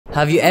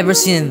Have you ever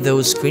seen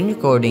those screen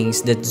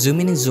recordings that zoom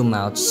in and zoom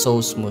out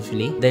so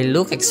smoothly? They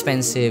look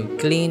expensive,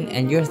 clean,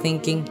 and you're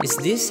thinking, is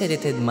this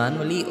edited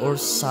manually or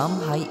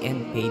some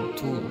high-end paid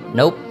tool?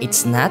 Nope,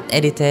 it's not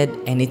edited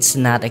and it's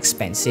not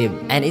expensive.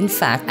 And in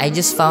fact, I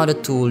just found a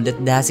tool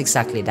that does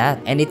exactly that.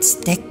 And it's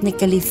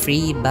technically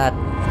free, but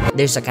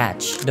there's a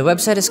catch. The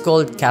website is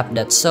called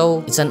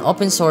Cap.so. It's an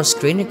open source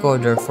screen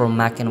recorder for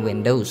Mac and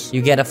Windows.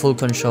 You get a full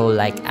control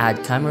like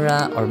add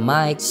camera or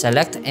mic,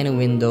 select any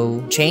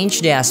window,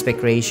 change the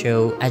aspect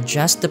ratio,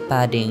 adjust the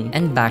padding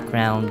and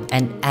background,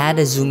 and add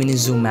a zoom in and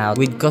zoom out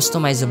with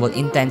customizable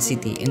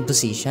intensity and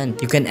position.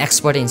 You can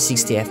export in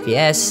 60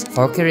 FPS,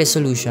 4K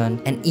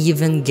resolution, and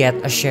even get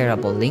a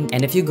shareable link.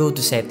 And if you go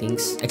to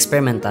settings,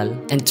 experimental,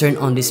 and turn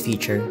on this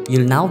feature,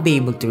 you'll now be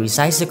able to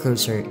resize the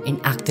cursor and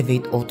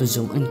activate auto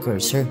zoom on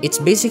cursor. It's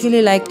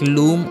basically like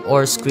Loom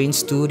or Screen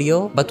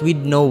Studio but with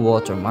no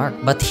watermark.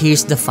 But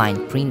here's the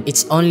fine print.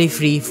 It's only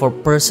free for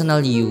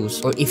personal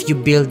use or if you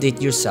build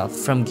it yourself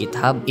from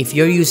GitHub. If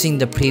you're using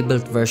the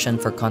pre-built version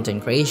for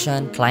content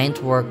creation,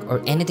 client work,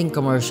 or anything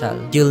commercial,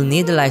 you'll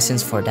need a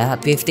license for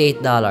that.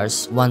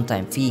 $58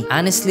 one-time fee.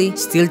 Honestly,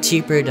 still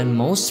cheaper than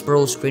most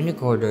pro screen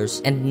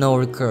recorders and no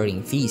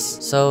recurring fees.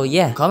 So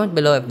yeah, comment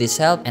below if this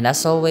helped, and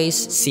as always,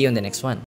 see you on the next one.